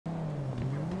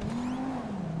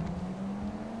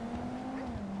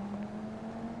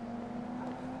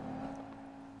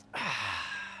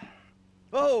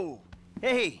Oh,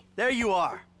 hey, there you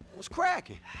are. What's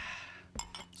cracking?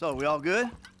 So, we all good?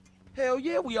 Hell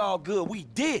yeah, we all good. We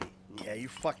did it. Yeah, you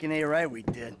fucking ain't right, we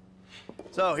did.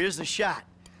 So, here's the shot.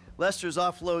 Lester's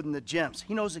offloading the gems.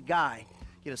 He knows a guy.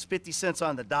 Get us 50 cents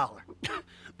on the dollar.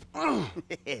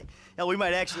 Hell, we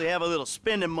might actually have a little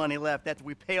spending money left after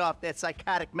we pay off that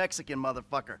psychotic Mexican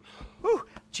motherfucker. Whew.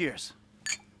 Cheers.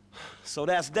 So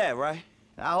that's that, right?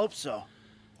 I hope so.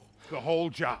 The whole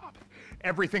job.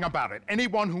 Everything about it.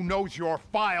 Anyone who knows your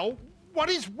file, what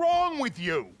is wrong with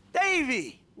you?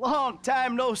 Davey! Long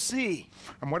time no see.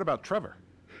 And what about Trevor?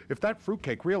 If that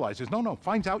fruitcake realizes,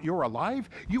 finds out you're alive,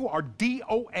 you are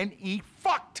D-O-N-E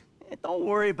fucked! Don't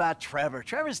worry about Trevor.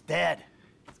 Trevor's dead.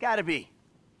 It's gotta be.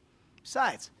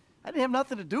 Besides, I didn't have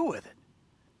nothing to do with it.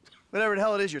 Whatever the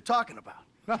hell it is you're talking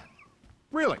about.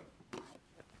 Really?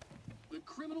 The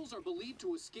criminals are believed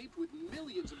to escape with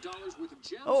millions of dollars worth of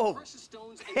gems, Oh. precious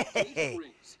stones, and engagement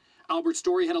rings. Albert's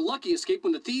story had a lucky escape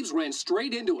when the thieves ran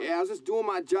straight into it. Yeah, I was just doing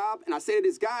my job, and I say to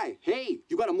this guy, hey,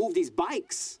 you gotta move these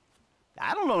bikes.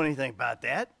 I don't know anything about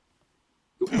that.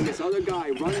 And this other guy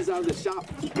runs out of the shop,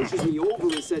 pushes me over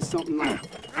and says something like,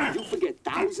 you forget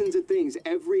thousands of things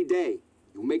every day.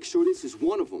 You make sure this is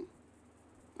one of them.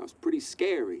 That was pretty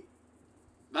scary.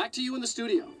 Back to you in the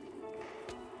studio.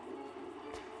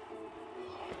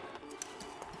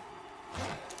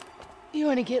 You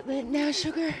want to get lit now,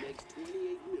 sugar? Makes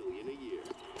 $28 million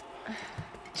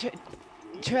a year.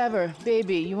 Trevor,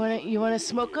 baby, you wanna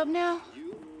smoke up now?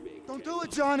 Don't do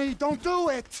it, Johnny! Don't do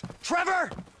it!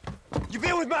 Trevor! You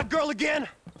been with my girl again?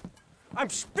 I'm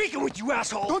speaking with you,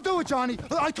 asshole! Don't do it, Johnny!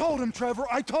 I told him, Trevor,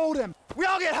 I told him! We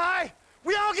all get high!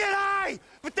 We all get high!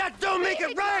 But that don't make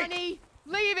it right! Johnny!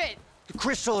 Leave it! The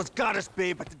crystal has got us,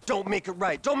 babe, but that don't make it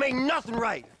right. Don't make nothing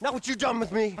right. Not what you done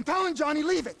with me. I'm telling Johnny,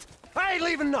 leave it! I ain't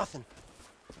leaving nothing.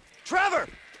 Trevor!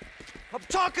 I'm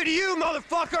talking to you,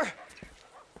 motherfucker!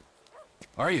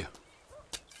 Are you?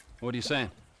 What are you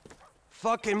saying?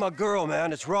 Fucking my girl,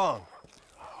 man. It's wrong.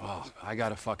 Well, I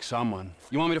gotta fuck someone.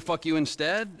 You want me to fuck you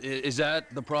instead? Is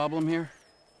that the problem here?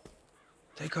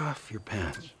 Take off your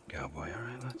pants, cowboy, all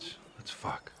right? Let's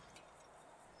fuck.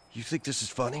 You think this is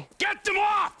funny? Get them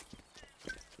off!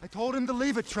 I told him to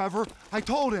leave it, Trevor. I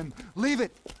told him. Leave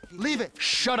it. Leave it.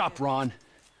 Shut up, Ron.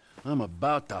 I'm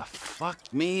about to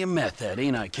fuck me a meth head,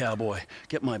 ain't I, cowboy?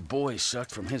 Get my boy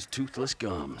sucked from his toothless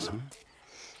gums, huh?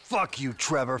 Fuck you,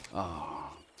 Trevor. Oh.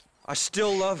 I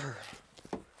still love her.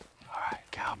 All right,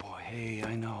 cowboy. Hey,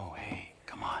 I know. Hey,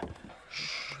 come on.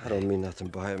 I don't mean nothing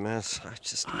by it, man.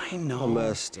 I know. I'm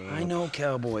messed up. I know,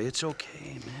 cowboy. It's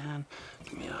okay, man.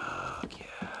 Give me a hug,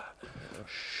 yeah.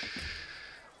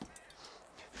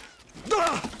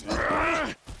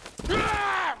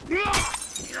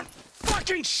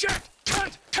 Fucking shit!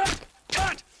 Cut!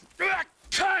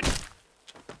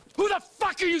 Who the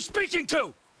fuck are you speaking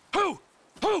to? Who?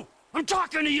 I'm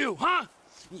talking to you, huh?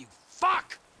 You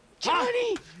fuck!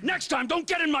 Johnny! Huh? Next time, don't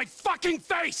get in my fucking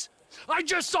face! I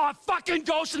just saw a fucking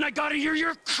ghost and I gotta hear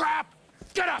your crap!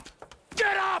 Get up!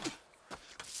 Get up!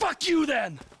 Fuck you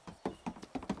then!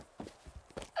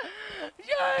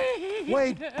 Johnny!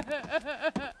 Wait!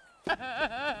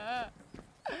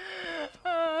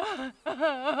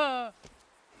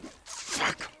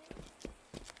 Fuck!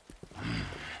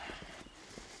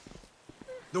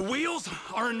 The wheels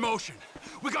are in motion.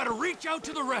 We gotta reach out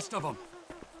to the rest of them.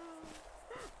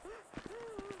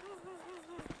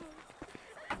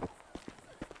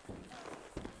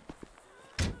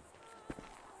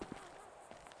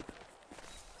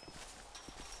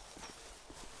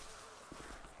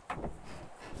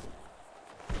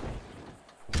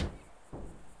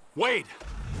 Wade,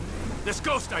 this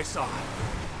ghost I saw.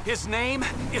 His name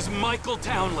is Michael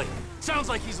Townley. Sounds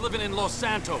like he's living in Los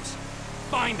Santos.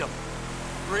 Find him.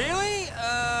 Really?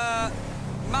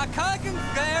 My cousin's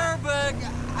there, but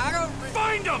I don't...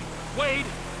 Find him, Wade!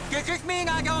 Does this mean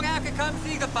I don't have to come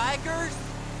see the bikers?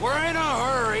 We're in a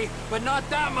hurry, but not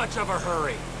that much of a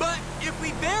hurry. But if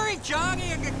we bury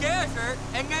Johnny in the desert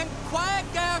and then quiet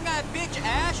down that bitch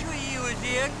Ashley he was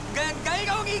in, then they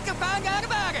don't need to find out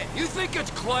about it. You think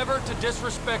it's clever to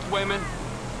disrespect women?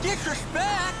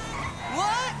 Disrespect?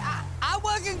 What? I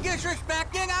wasn't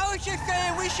disrespecting. I was just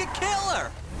saying we should kill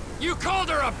her. You called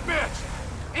her a bitch!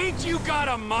 Ain't you got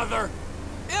a mother?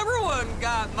 Everyone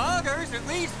got mothers, at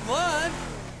least one.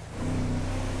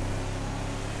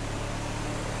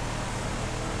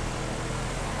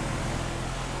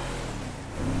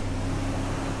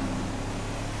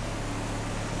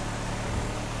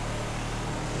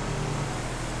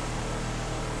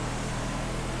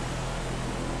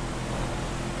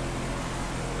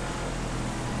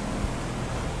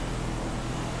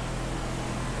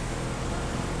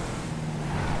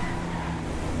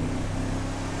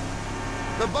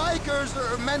 bikers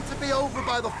are meant to be over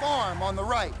by the farm on the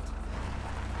right.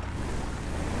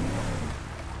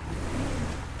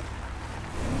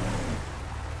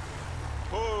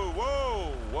 Whoa,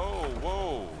 whoa, whoa,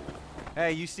 whoa.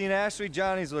 Hey, you seen Ashley?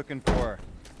 Johnny's looking for her.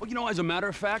 Well, you know, as a matter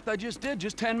of fact, I just did,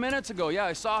 just 10 minutes ago. Yeah,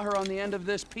 I saw her on the end of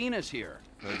this penis here.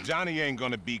 Johnny ain't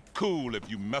gonna be cool if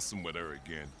you messing with her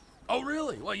again. Oh,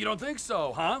 really? Well, you don't think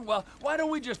so, huh? Well, why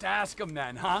don't we just ask him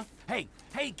then, huh? Hey,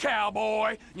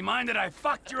 cowboy, you mind that I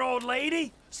fucked your old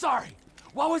lady? Sorry,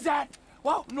 what was that?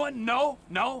 Well, no,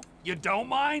 you don't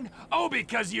mind? Oh,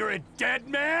 because you're a dead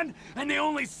man? And the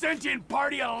only sentient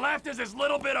part you left is this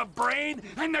little bit of brain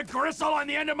and the gristle on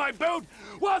the end of my boot?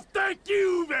 Well, thank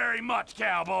you very much,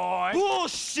 cowboy.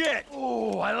 Bullshit!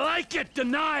 Oh, I like it,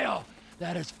 denial.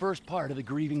 That is first part of the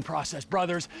grieving process,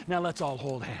 brothers. Now let's all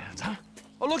hold hands, huh?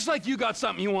 Well, looks like you got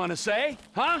something you want to say,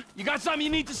 huh? You got something you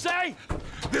need to say?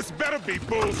 This better be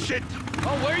bullshit.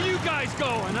 Oh, where you guys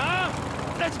going, huh?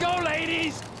 Let's go,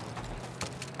 ladies!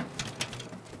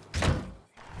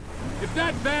 If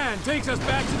that van takes us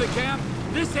back to the camp,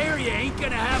 this area ain't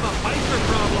gonna have a biker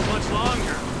problem much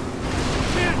longer.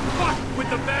 Can't fuck with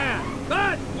the van,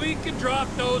 but we can drop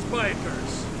those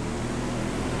bikers.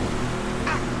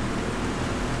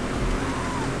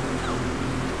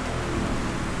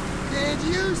 Did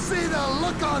you see the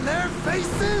look on their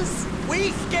faces?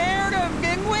 We scared them,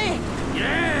 didn't we?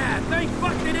 Yeah, thank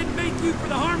fuck they didn't make you for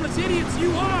the harmless idiots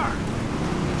you are.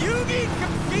 You need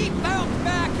some seatbelts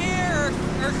back here,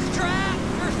 or straps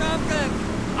or something.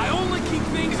 I only keep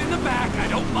things in the back I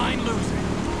don't mind losing.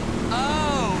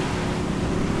 Oh.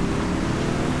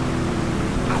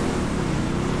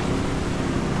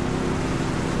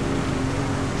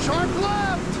 Sharp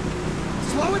left!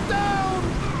 Slow it down!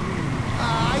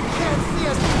 I can't see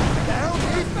us. Down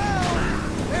he fell!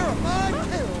 Verified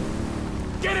kill!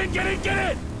 Get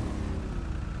it!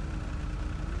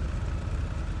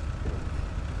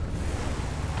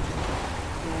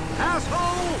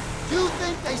 Asshole! You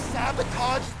think they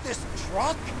sabotaged this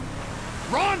truck?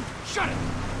 Ron, shut it!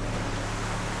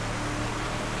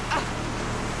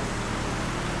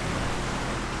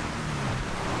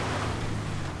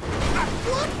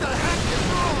 What the heck is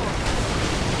wrong?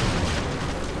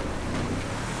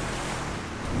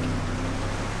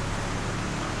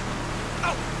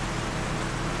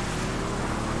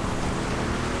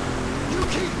 You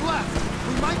keep left.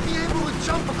 We might be able to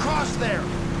jump across there.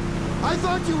 I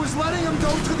thought you was letting him go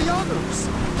to the others.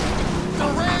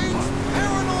 Deranged,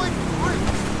 paranoid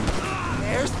freaks.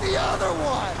 There's the other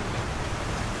one.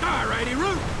 All righty,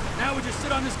 Root. Now we just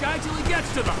sit on this guy till he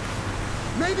gets to them.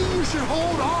 Maybe you should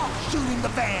hold off shooting the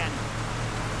van.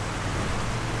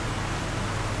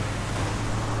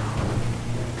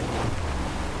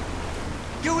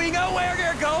 Do we know where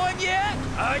they're going yet?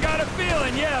 I got a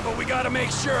feeling, yeah, but we gotta make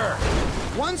sure.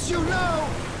 Once you know,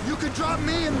 you could drop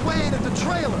me and Wayne at the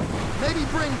trailer. Maybe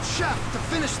bring Chef to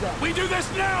finish that. We do this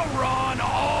now, Ron,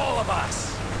 all of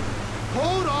us.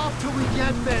 Hold off till we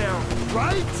get there,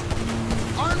 right?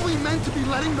 Aren't we meant to be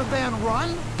letting the van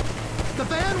run? The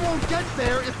van won't get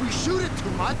there if we shoot it too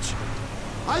much.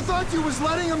 I thought you was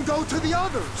letting him go to the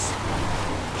others.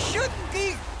 Shouldn't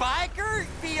these bikers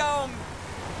be on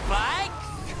bikes?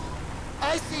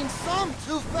 I seen some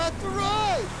too fat to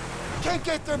ride. Can't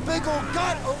get their big old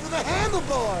gut over the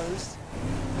handlebars.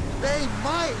 They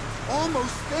might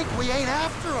almost think we ain't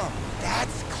after them.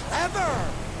 That's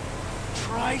clever.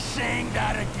 Try saying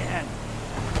that again.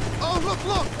 Oh, look,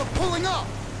 they're pulling up.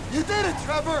 You did it,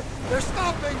 Trevor. They're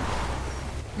stopping.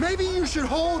 Maybe you should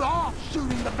hold off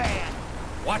shooting the van.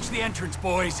 Watch the entrance,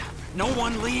 boys. No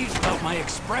one leaves without my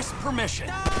express permission.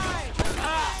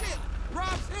 Shit!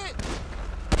 Rob's hit!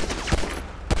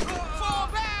 Fall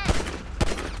back!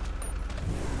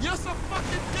 You're so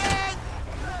fucking dead!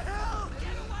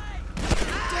 Get away!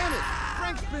 Damn it!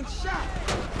 Frank's been shot.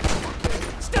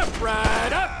 Step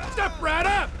right up! Step right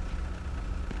up!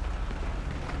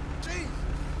 Jeez.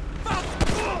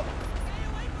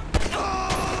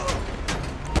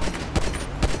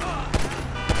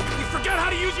 You forget how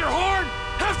to use your horn?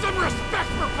 Have some respect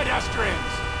for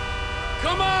pedestrians!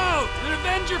 Come out and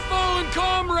avenge your foe and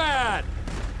comrade!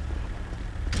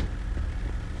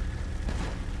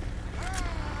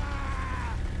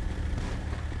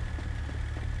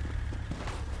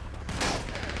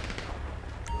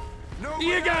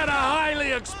 You got a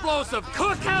highly explosive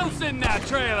cookhouse in that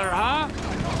trailer, huh?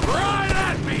 Right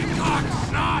at me,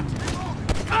 cocksnot!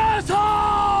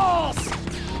 Assholes!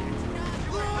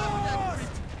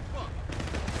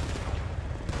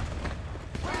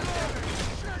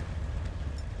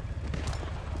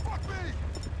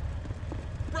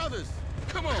 Brothers,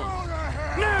 come on.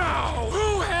 Now,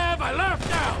 who have I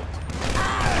left out?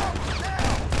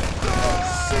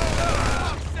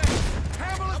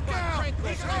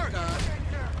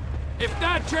 If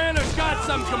that trailer's got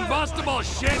some combustible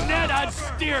shit in it, I'd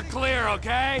steer clear,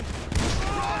 okay?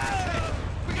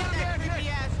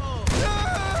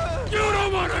 You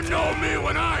don't want to know me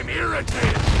when I'm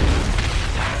irritated!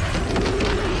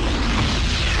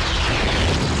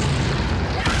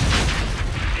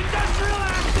 Industrial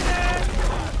accident!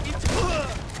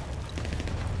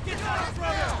 Get out of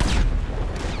here!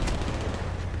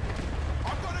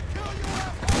 I'm gonna kill you,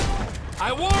 asshole!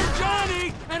 I warned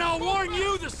Johnny, and I'll warn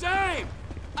you the same!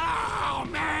 Oh,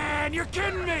 man, you're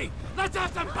kidding me! Let's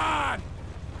have some fun!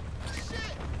 Shit!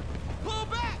 Pull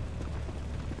back!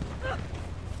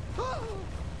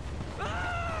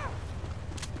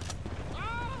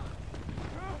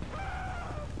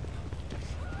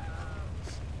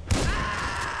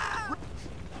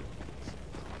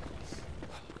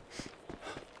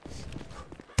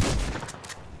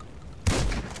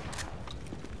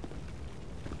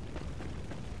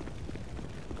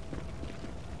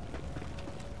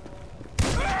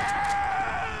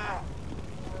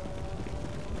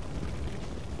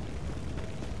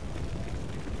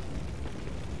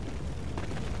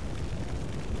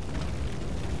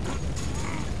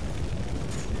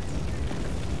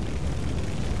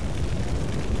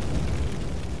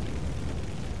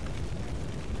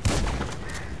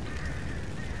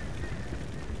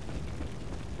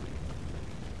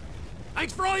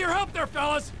 Thanks for all your help there,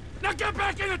 fellas! Now get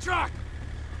back in the truck!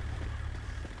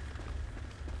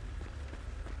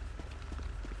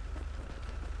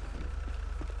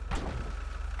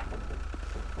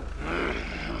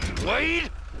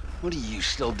 Wade? What are you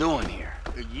still doing here?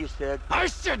 You said... I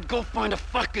said go find a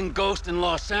fucking ghost in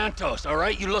Los Santos, all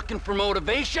right? You looking for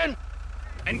motivation?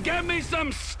 And get me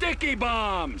some sticky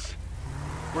bombs!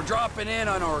 We're dropping in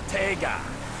on Ortega.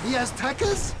 He has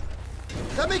Tzs?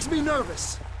 That makes me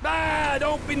nervous. Ah,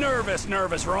 don't be nervous,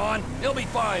 Ron. He'll be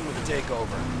fine with the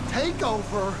takeover.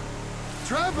 Takeover?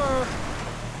 Trevor!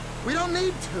 We don't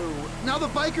need to. Now the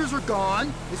bikers are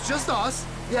gone. It's just us.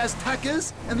 He has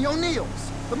Tzs and the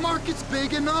O'Neills. The market's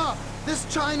big enough. This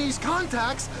Chinese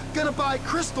contact's gonna buy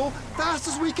crystal fast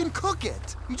as we can cook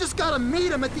it. You just gotta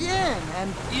meet him at the inn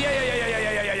and...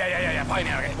 Yeah. Fine,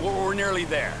 okay. We're nearly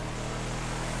there.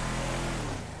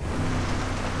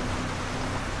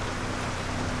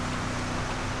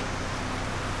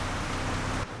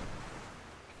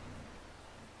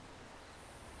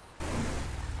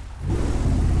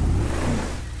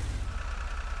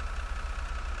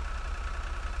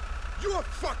 You're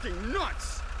fucking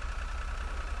nuts!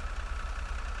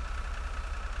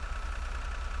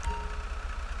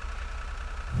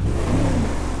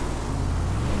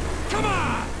 Come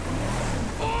on!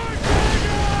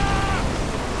 Ortega!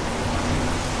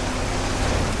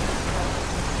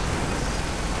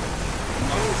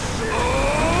 Oh, shit! Oh!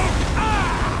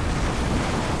 Ah!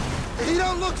 He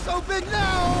don't look so big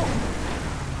now!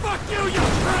 Fuck you, you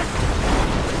prick!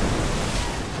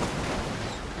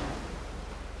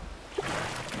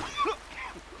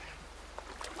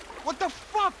 What the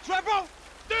fuck, Trevor?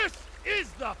 This is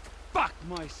the fuck,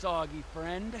 my soggy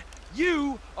friend.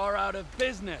 You are out of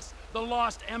business. The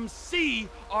Lost MC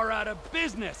are out of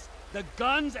business. The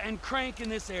guns and crank in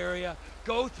this area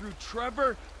go through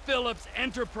Trevor Phillips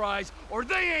Enterprise, or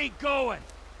they ain't going.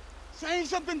 Saying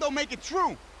something don't make it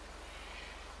true.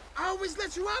 I always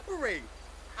let you operate.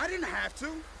 I didn't have to.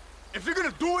 If you're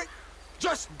gonna do it,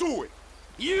 just do it.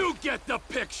 You get the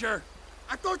picture.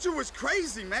 I thought you was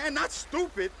crazy, man, not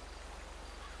stupid.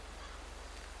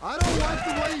 I don't like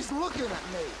the way he's looking at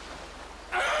me.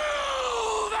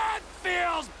 Oh, that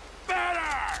feels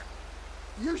better!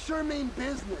 You sure mean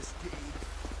business, T.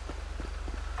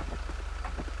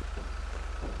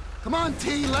 Come on,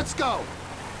 T, let's go.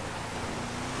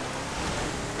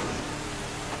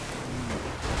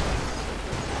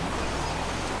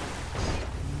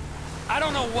 I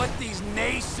don't know what these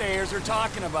naysayers are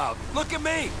talking about. Look at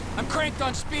me. I'm cranked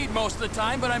on speed most of the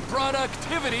time, but I'm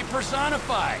productivity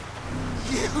personified.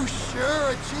 You sure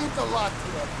achieved a lot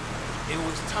today. It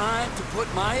was time to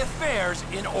put my affairs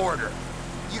in order.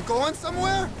 You going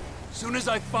somewhere? Soon as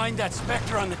I find that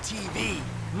Spectre on the TV,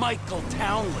 Michael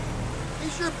Townley.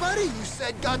 He's your buddy you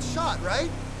said got shot, right?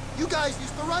 You guys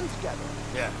used to run together.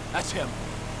 Yeah, that's him.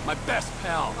 My best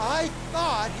pal. I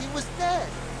thought he was dead.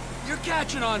 You're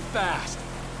catching on fast.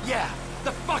 Yeah,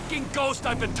 the fucking ghost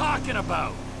I've been talking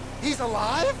about. He's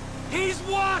alive? He's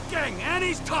walking, and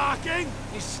he's talking.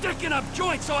 He's sticking up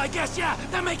joints, so I guess, yeah,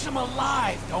 that makes him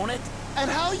alive, don't it?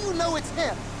 And how you know it's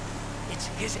him? It's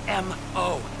his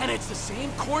M.O., and it's the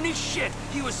same corny shit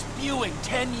he was spewing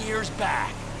 10 years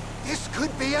back. This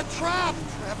could be a trap,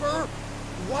 Trevor.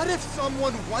 What if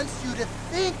someone wants you to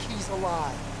think he's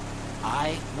alive?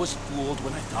 I was fooled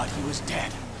when I thought he was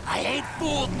dead. I ain't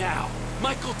fooled now.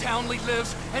 Michael Townley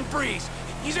lives and breathes.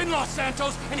 He's in Los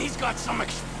Santos, and he's got some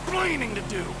explaining to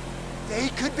do. They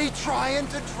could be trying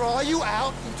to draw you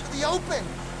out into the open.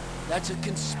 That's a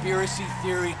conspiracy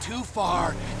theory too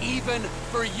far, even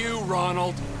for you,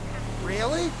 Ronald.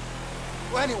 Really?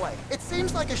 Well, anyway, it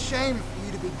seems like a shame for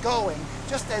you to be going,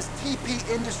 just as TP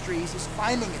Industries is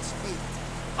finding its feet.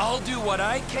 I'll do what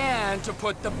I can to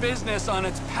put the business on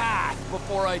its path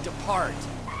before I depart.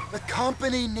 The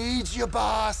company needs you,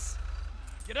 boss.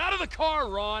 Get out of the car,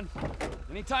 Ron.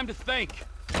 Any time to think.